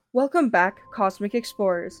Welcome back, Cosmic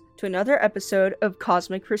Explorers, to another episode of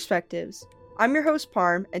Cosmic Perspectives. I'm your host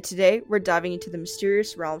Parm, and today we're diving into the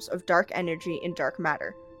mysterious realms of dark energy and dark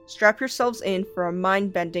matter. Strap yourselves in for a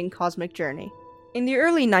mind-bending cosmic journey. In the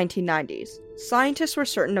early 1990s, scientists were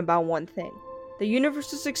certain about one thing. The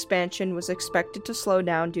universe's expansion was expected to slow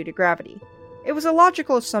down due to gravity. It was a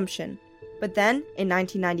logical assumption, but then, in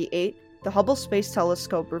 1998, the Hubble Space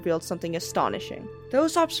Telescope revealed something astonishing.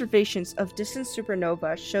 Those observations of distant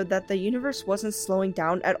supernovae showed that the universe wasn't slowing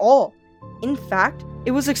down at all. In fact,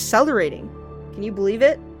 it was accelerating. Can you believe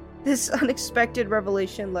it? This unexpected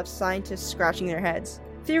revelation left scientists scratching their heads.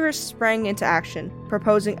 Theorists sprang into action,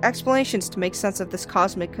 proposing explanations to make sense of this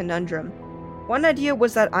cosmic conundrum. One idea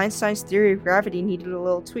was that Einstein's theory of gravity needed a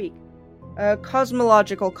little tweak, a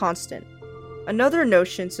cosmological constant. Another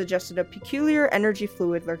notion suggested a peculiar energy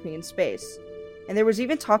fluid lurking in space, and there was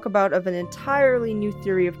even talk of an entirely new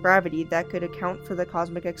theory of gravity that could account for the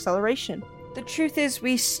cosmic acceleration. The truth is,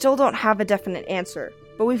 we still don't have a definite answer,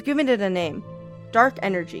 but we've given it a name: dark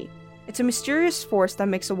energy. It's a mysterious force that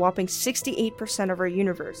makes a whopping 68% of our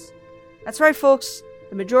universe. That's right, folks,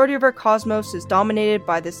 the majority of our cosmos is dominated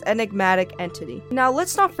by this enigmatic entity. Now,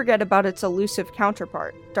 let's not forget about its elusive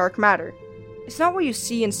counterpart, dark matter. It's not what you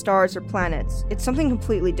see in stars or planets, it's something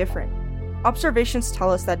completely different. Observations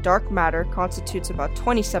tell us that dark matter constitutes about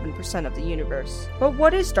 27% of the universe. But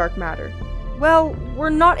what is dark matter? Well,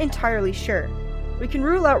 we're not entirely sure. We can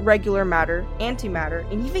rule out regular matter, antimatter,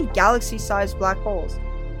 and even galaxy-sized black holes.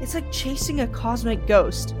 It's like chasing a cosmic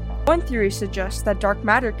ghost. One theory suggests that dark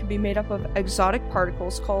matter could be made up of exotic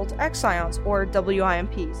particles called X-ions, or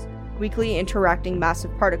WIMPs, weakly interacting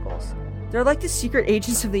massive particles. They're like the secret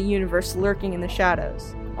agents of the universe lurking in the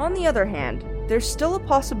shadows. On the other hand, there's still a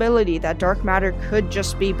possibility that dark matter could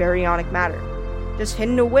just be baryonic matter, just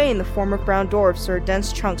hidden away in the form of brown dwarfs or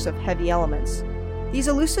dense chunks of heavy elements. These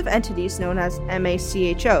elusive entities, known as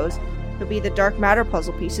MACHOs, could be the dark matter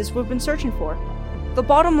puzzle pieces we've been searching for. The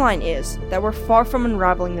bottom line is that we're far from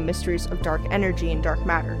unraveling the mysteries of dark energy and dark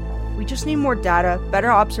matter. We just need more data, better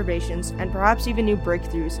observations, and perhaps even new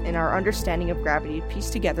breakthroughs in our understanding of gravity to piece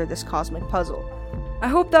together this cosmic puzzle. I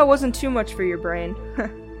hope that wasn't too much for your brain.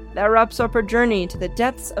 That wraps up our journey into the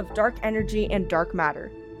depths of dark energy and dark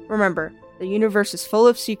matter. Remember, the universe is full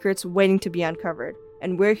of secrets waiting to be uncovered,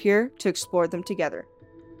 and we're here to explore them together.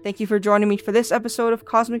 Thank you for joining me for this episode of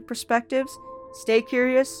Cosmic Perspectives. Stay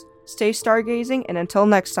curious, stay stargazing, and until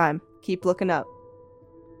next time, keep looking up.